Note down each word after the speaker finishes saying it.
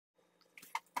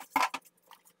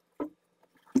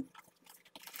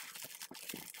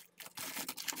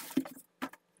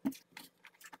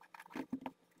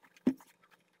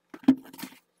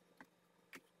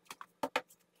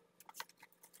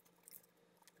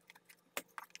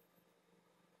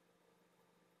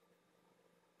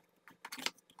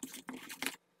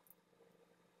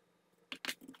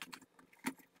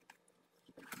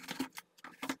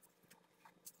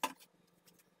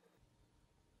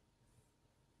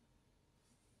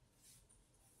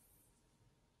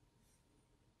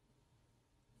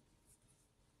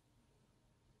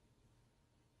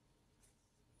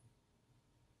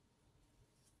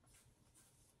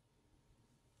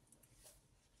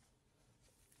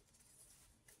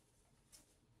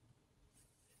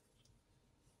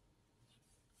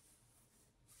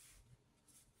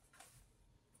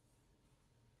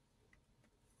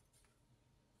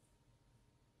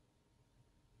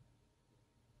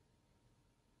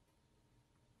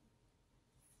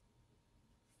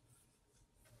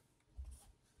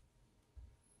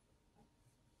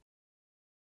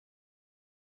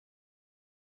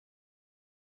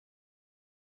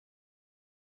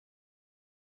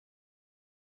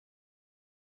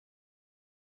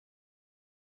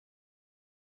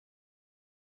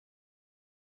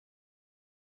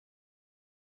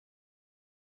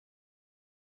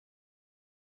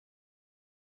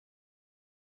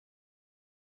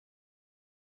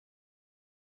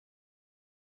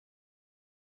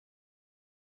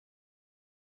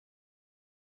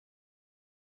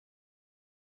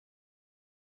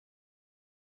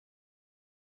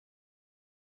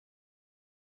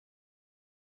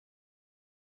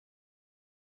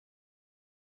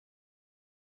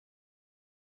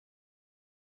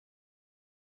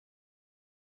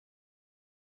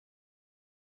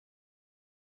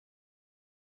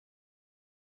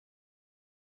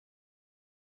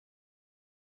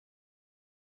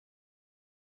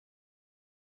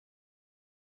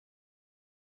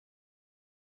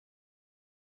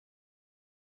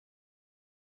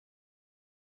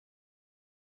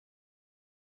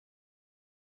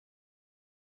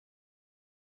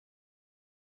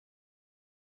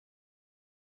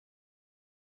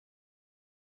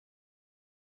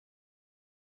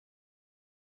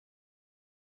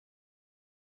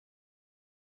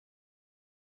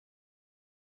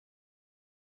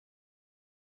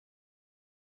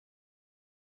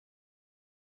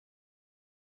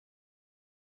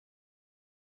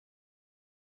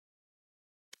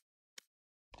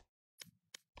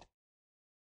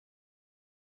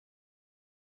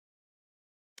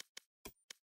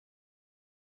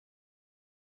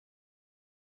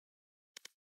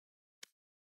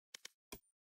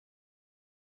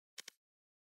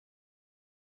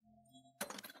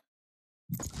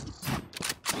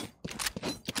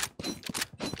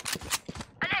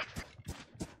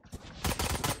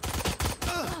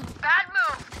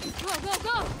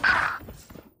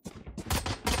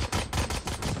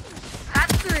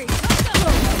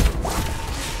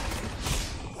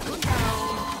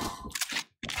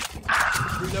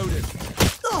Reloaded.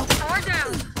 Four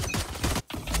down.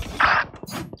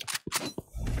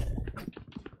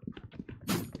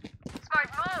 Smart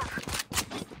move.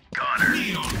 Gunner.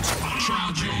 Neons.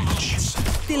 Charge your hits.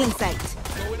 Still in sight.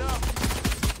 Going up.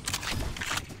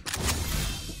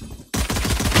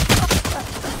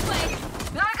 Wait.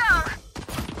 Gotta go.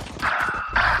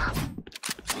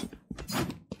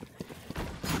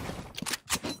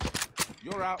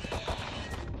 You're out.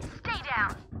 Stay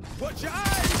down. Watch your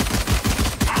eyes!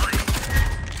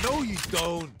 No, you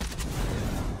don't.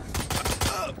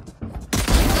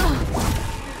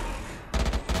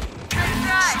 10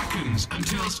 seconds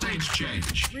until stage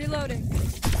change. Reloading.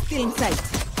 Still in sight.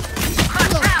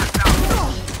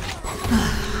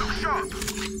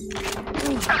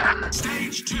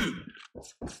 Stage 2.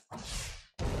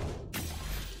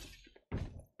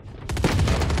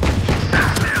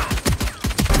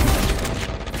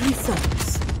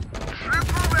 Results.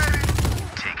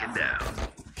 Taken down.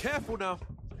 Careful now.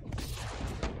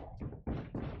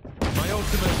 My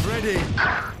ultimate's ready.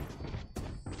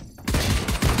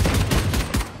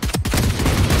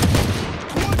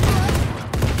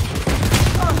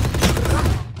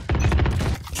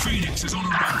 Phoenix is on a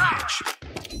rampage.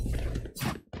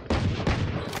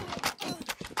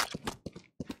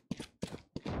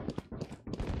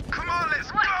 Come on,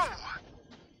 let's go!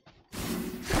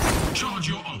 Charge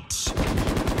your ults.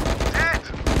 Dead!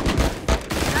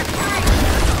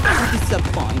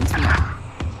 Disappoint me.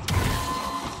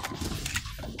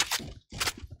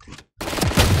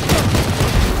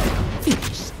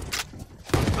 Finished.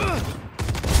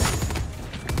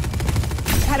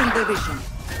 Cutting the vision.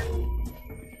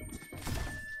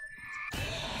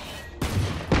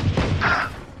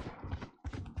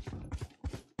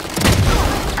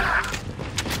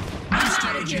 New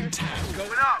stage in 10.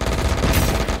 Going up!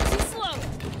 Too slow.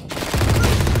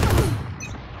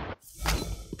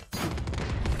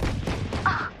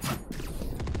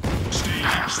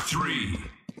 Stage 3.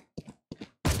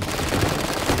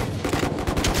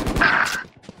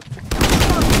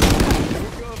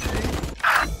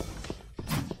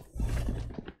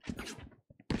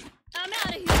 I'm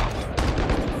out of here.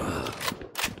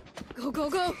 Go, go,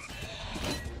 go.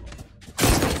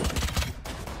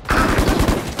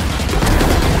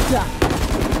 Done.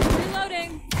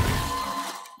 Reloading.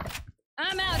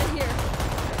 I'm out of here.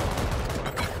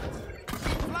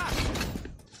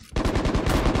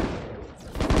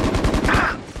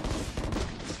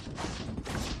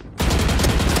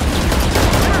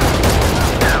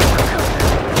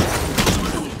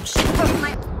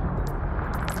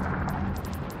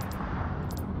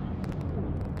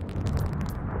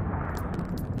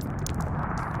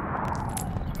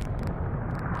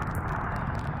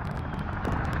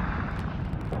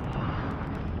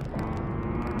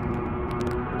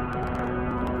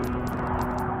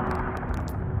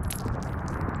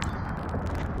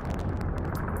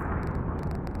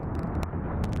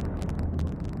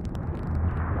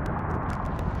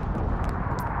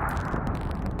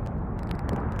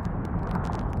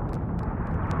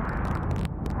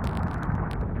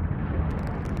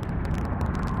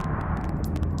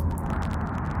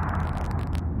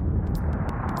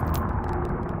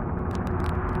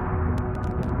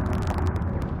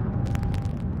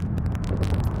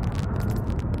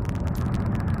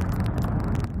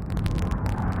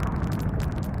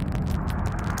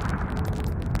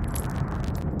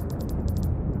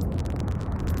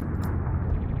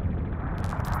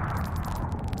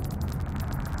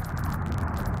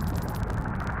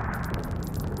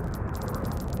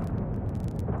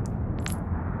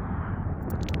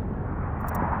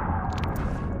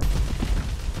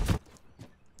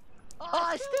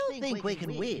 I still think we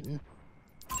can win.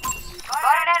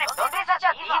 ¿Dónde está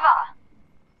Chativa?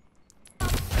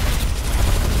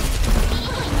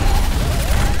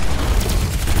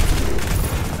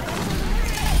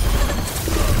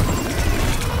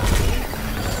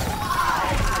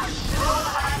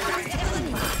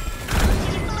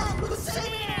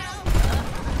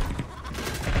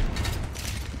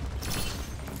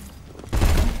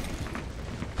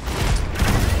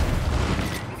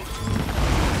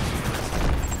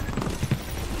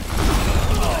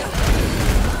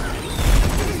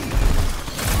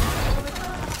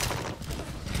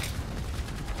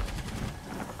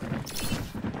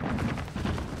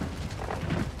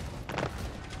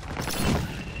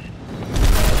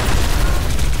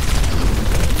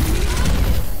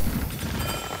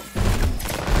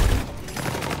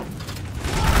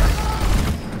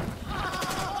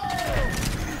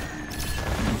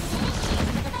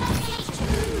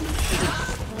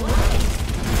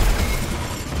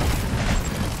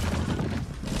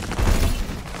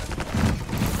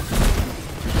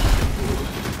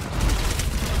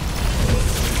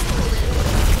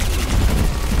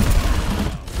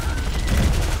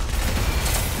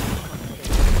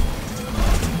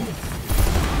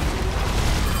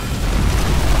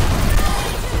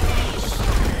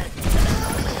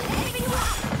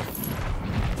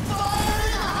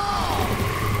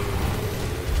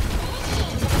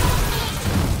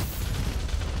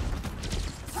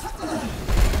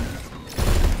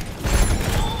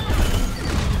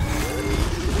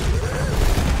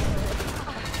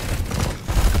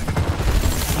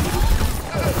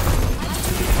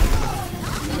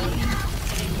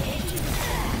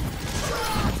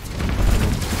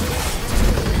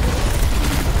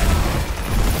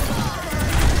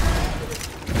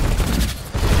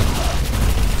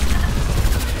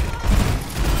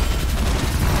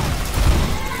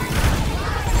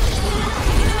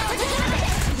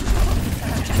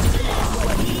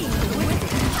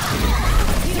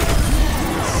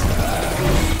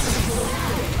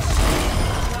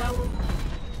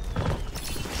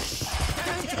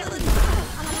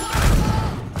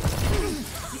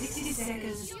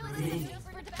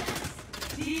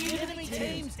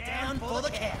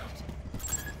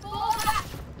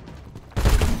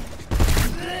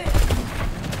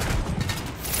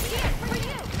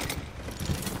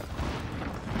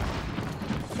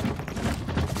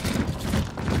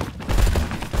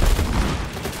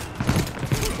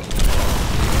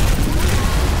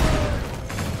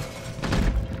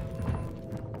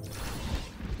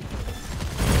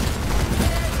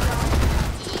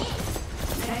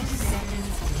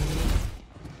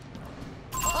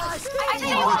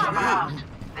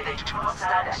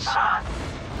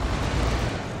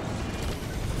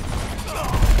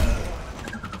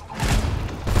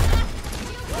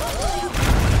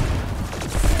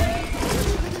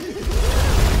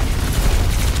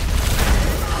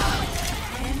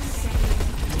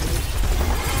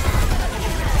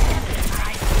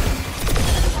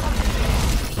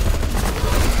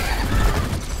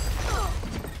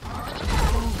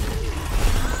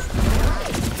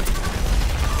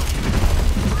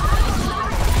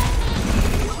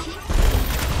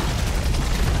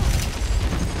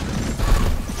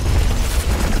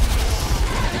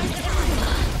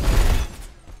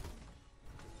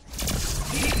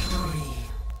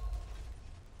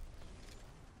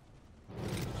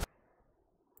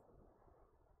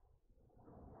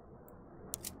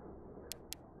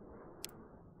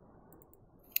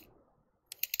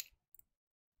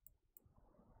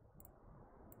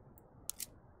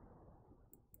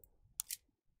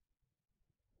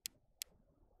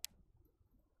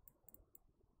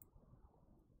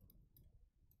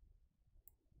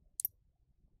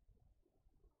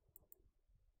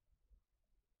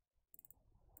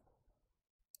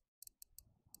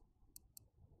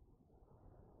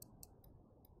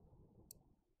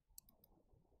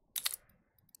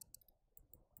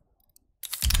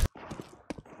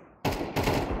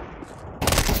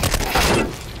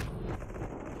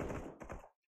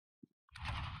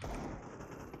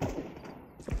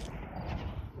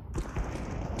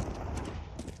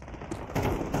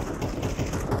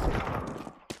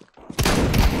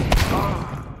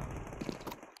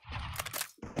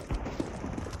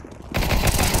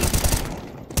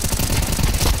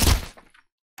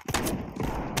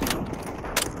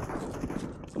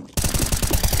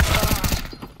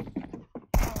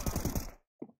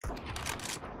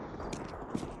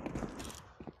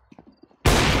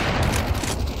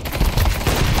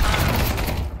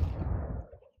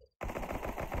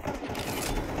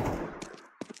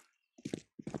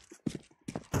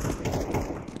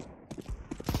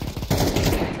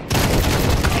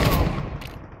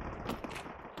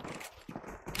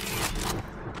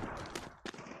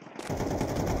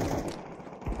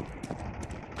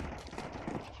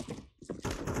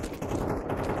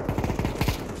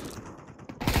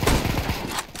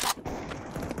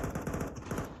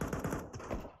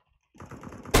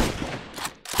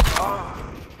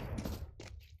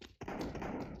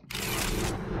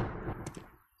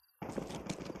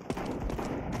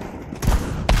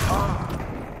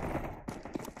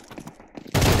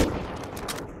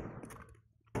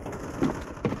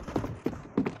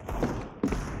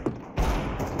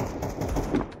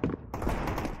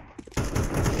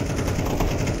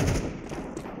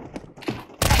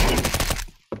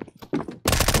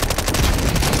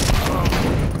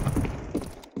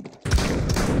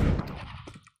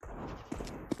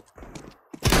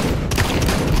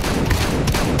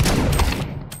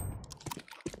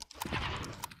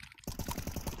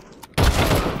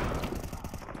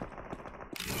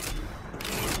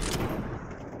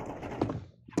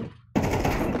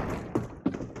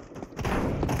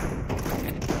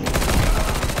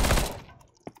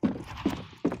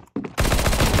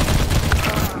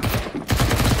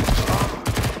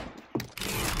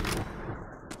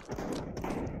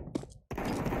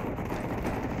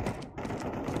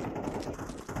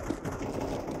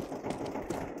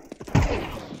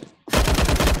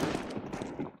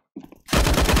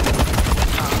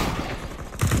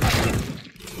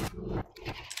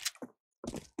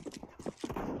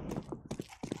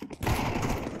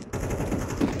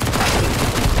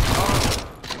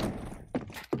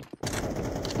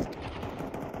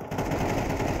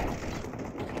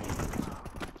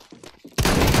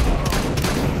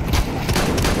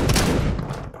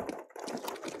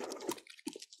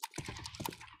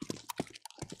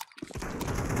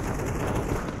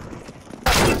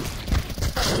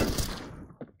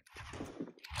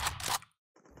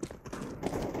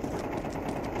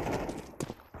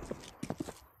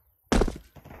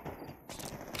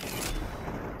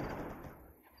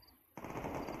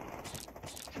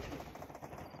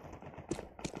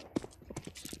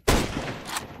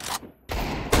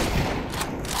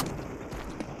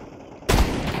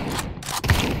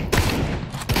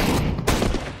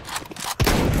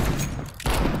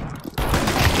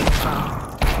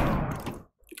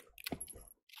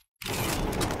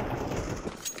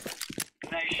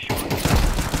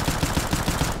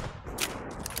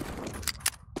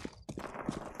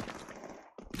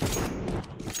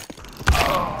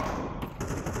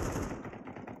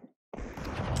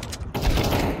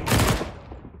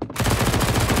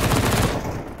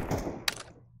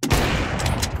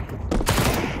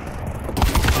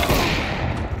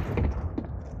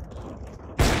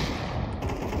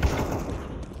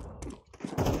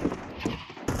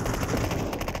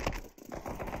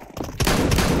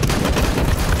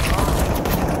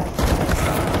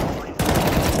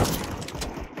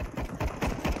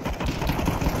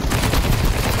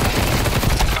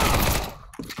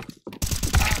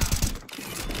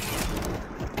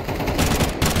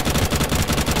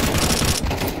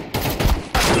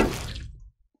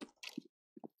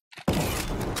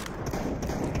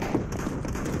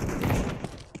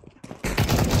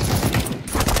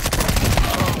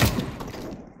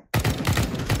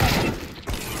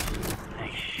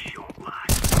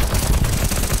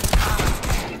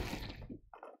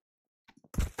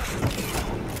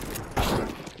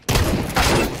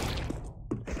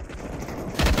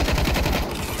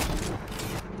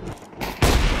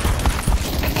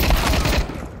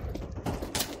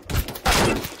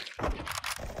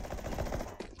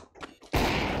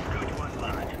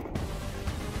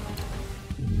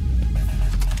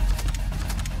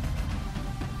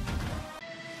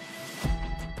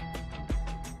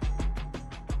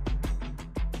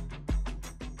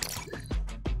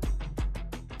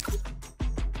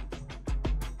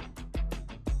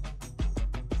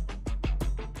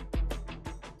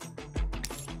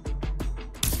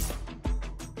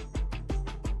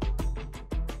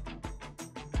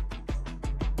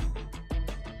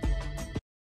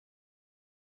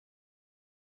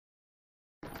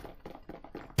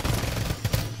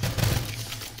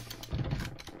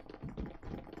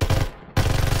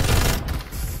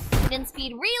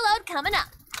 speed reload coming up.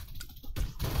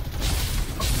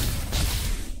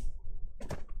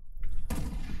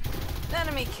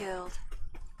 Enemy killed.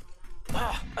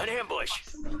 Ah, an ambush.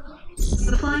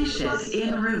 Supply ship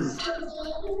en route.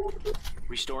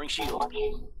 Restoring shield.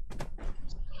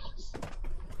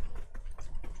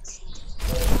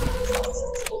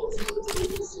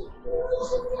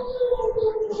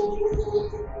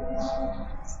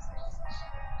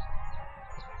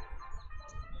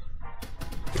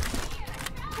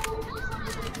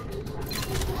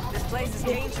 This place is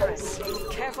dangerous.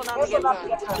 Careful not to get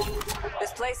burned.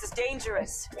 This place is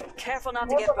dangerous. Careful not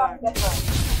to get burned.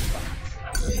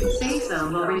 Safe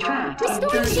zone will retract in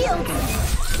Restoring 30 shield.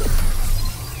 seconds.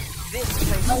 This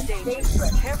place is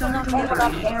dangerous. Careful not to get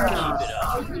burned. Airdrop.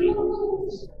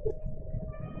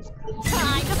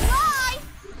 Time to fly!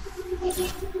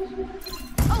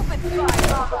 Open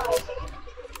fire!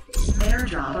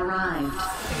 Airdrop arrived.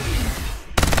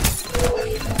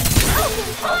 Open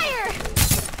fire!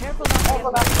 Careful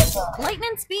not to get burned.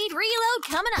 Lightning speed reload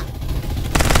coming up.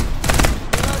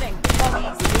 Reloading.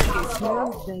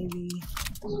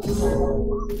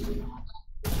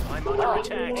 I'm under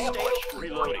attack. Stay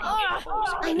reloading.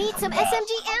 I need some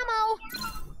SMG ammo.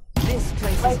 This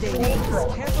place is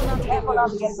dangerous. Careful not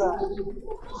to get burned.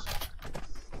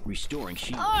 Restoring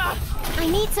shield. I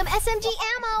need some SMG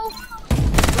ammo.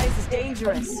 This place is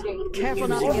dangerous. Careful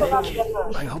not to get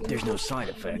burned. I hope there's no side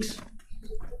effects.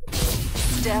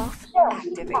 Stealth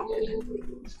activated.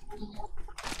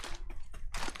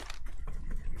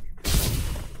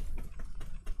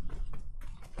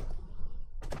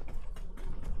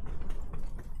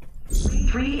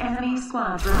 Three enemy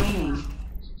squads remaining.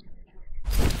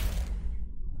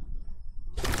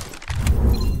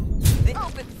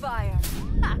 Open fire.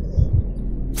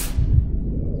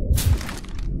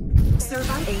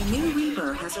 A new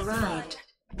Reaper has arrived.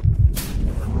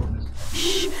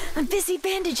 Shh, I'm busy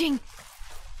bandaging.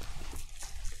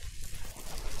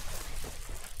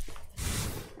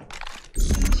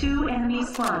 Two enemy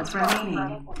squads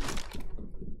remaining.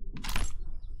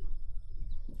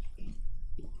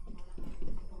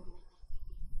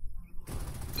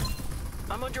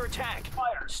 I'm under attack.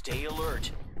 Stay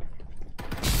alert.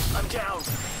 I'm down.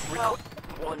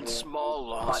 One small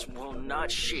loss will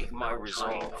not shake my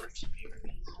resolve.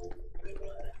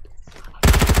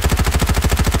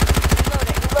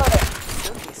 Reloading.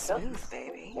 Silky smooth,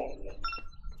 baby.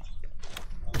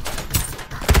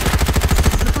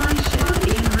 Supply ship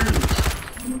en route.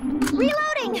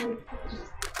 Reloading!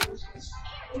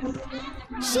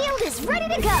 Shield is ready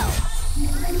to go!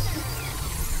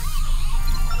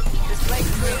 This place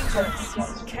is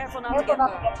dangerous. Careful not to get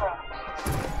burned.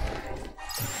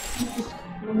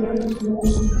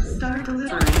 Start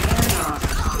delivering airdrop.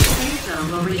 Safe zone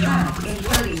will retract in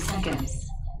 30 seconds.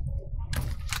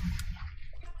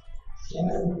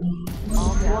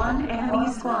 One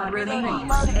enemy squad remaining.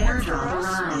 Airdrop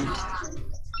arrived.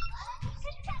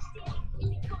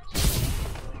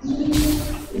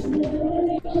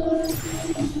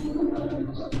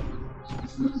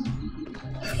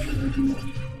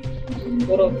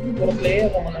 Puro player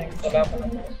naman ang kalaban.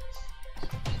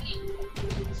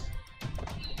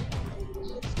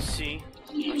 See?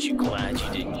 Aren't you glad you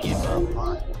didn't give up?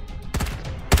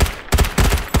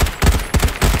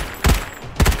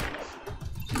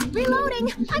 Reloading!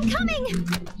 I'm coming!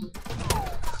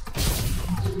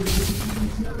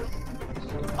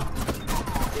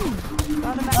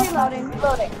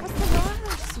 Reloading. What's the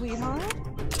matter, sweetheart?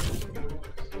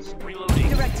 Reloading.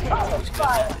 Direct hit.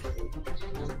 Fire.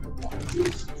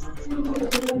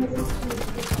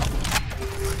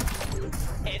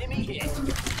 Enemy hit.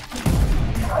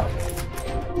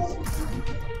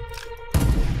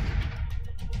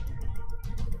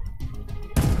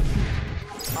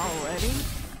 Already?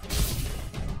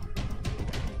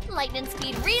 Lightning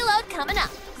speed reload coming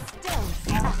up.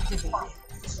 Stealth activated.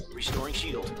 Restoring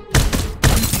shield.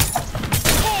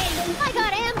 Hey, I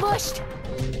got ambushed!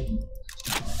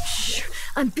 Shh,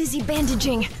 I'm busy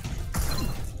bandaging.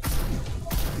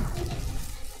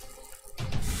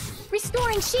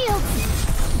 Restoring shields!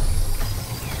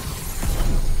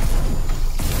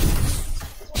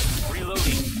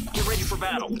 Reloading. Get ready for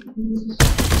battle.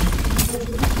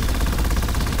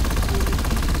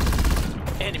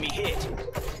 Enemy hit.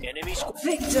 Enemy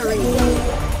Victory!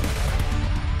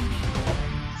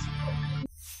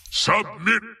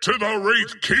 Submit to the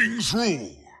Wraith King's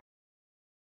rule.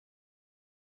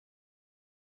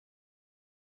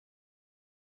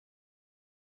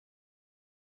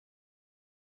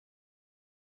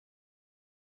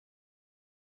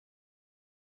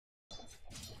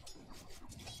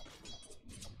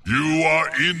 You are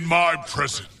in my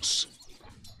presence.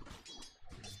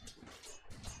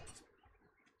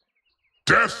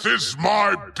 Death is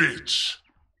my bitch.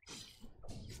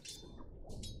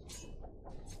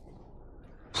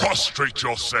 Prostrate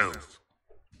yourself.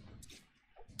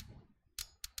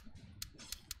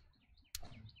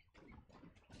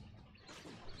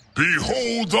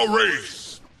 Behold the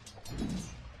wraith.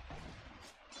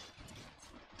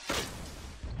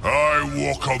 I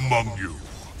walk among you.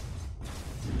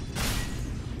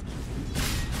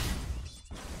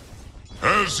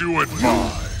 As you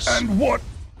advise. And what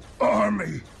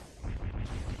army?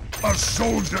 A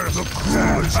soldier, the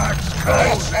cruelest axe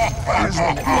is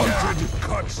blunted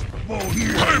cuts both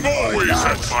here. I'm always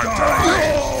at my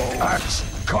task.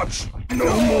 Axe cuts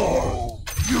no more.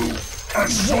 You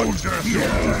and soldier,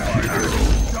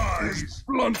 dies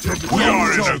blunted. We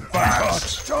are in a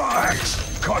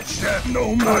axe cuts death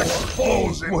no more. Axe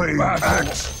falls in battle.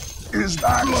 Axe is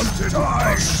blunted.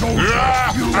 A soldier,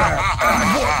 you and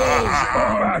what falls in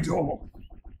battle.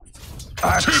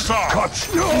 Axe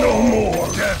cuts no more.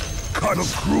 Death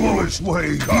cuts the cruelest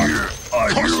way. Here,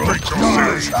 a hero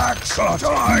dies. Axe cuts.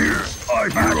 Here, a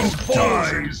hero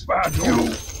dies. Battle.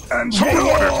 You and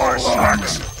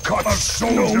axe cuts a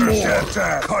soldier.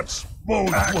 Death cuts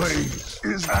both ways.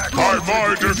 Is axe by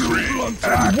my decree.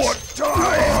 And what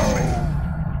dies?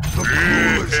 The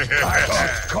cruelest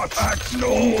axe cuts axe no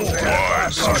more.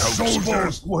 A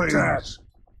soldier's ways.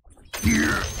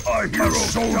 Here, a hero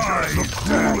dies. The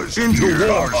cruelest into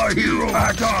war. A hero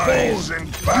dies in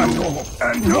battle.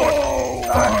 And no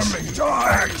army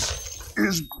dies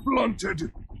is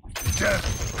blunted.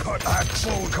 Death cut axe.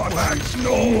 Cut axe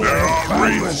no more. There are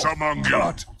wraiths among you.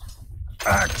 Cut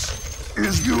axe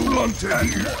is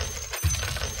blunted.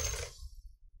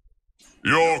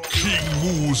 Your king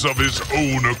moves of his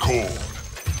own accord.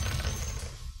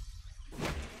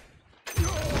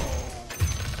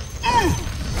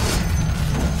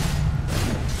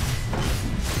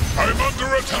 I'm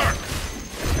under attack!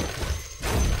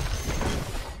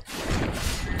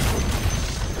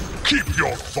 Keep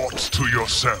your thoughts to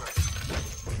yourself.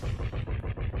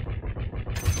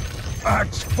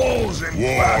 Axe falls in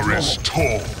War battle. is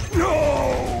torn.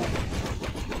 No!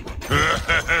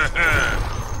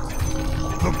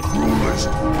 The cruelest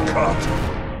cut.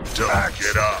 Don't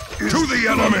get up. To the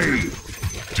enemy!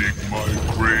 Dig my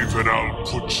grave and I'll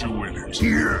put you in it.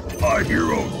 Here, a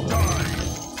hero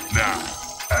dies. Now.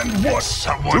 And what?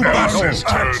 Someone else's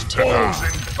turn Axe to falls die.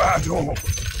 in battle.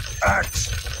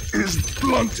 Axe is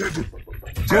blunted.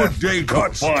 Death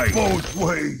cuts both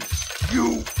ways.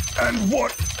 You and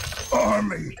what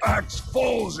army? Axe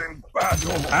falls in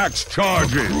battle. Axe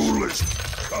charges. The cruelest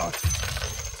cut.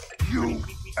 You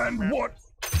and what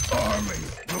army?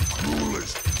 The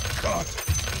cruelest cut.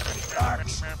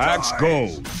 Axe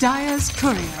goes. Dire's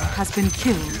courier has been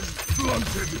killed.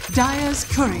 Blunted. Dire's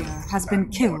courier has been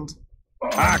killed.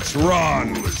 Axe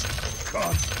run.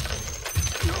 Cut.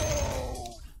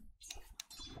 No.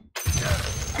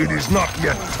 It is not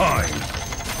yet time.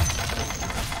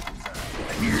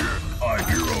 Here, a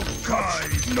hero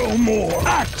dies no more.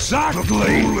 Exactly.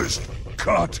 The cruelest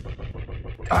cut.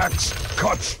 Axe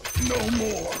cuts no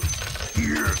more.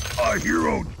 Here, a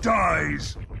hero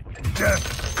dies.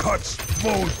 Death cuts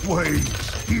both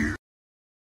ways. Here.